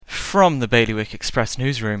From the Bailiwick Express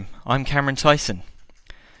newsroom, I'm Cameron Tyson.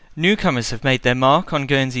 Newcomers have made their mark on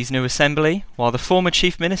Guernsey's new assembly, while the former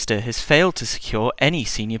Chief Minister has failed to secure any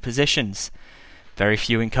senior positions. Very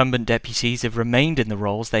few incumbent deputies have remained in the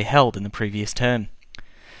roles they held in the previous term.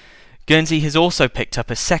 Guernsey has also picked up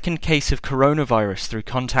a second case of coronavirus through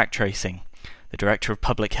contact tracing. The Director of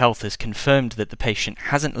Public Health has confirmed that the patient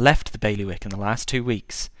hasn't left the bailiwick in the last 2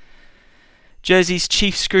 weeks. Jersey's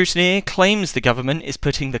chief scrutineer claims the government is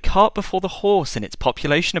putting the cart before the horse in its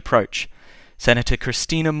population approach. Senator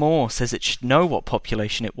Christina Moore says it should know what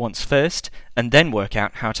population it wants first and then work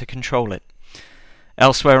out how to control it.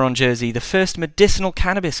 Elsewhere on Jersey, the first medicinal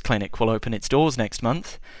cannabis clinic will open its doors next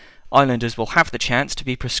month. Islanders will have the chance to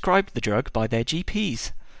be prescribed the drug by their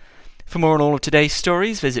GPs. For more on all of today's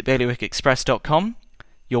stories, visit bailiwickexpress.com.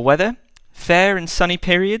 Your weather? Fair and sunny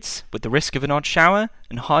periods, with the risk of an odd shower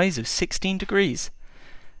and highs of 16 degrees.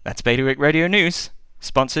 That's Bailiwick Radio News,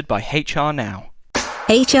 sponsored by HR Now.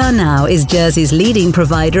 HR Now is Jersey's leading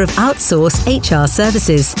provider of outsourced HR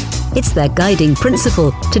services. It's their guiding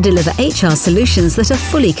principle to deliver HR solutions that are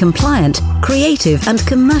fully compliant, creative and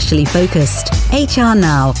commercially focused. HR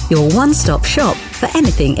Now, your one-stop shop for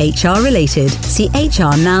anything HR related. See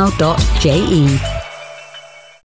hrnow.je.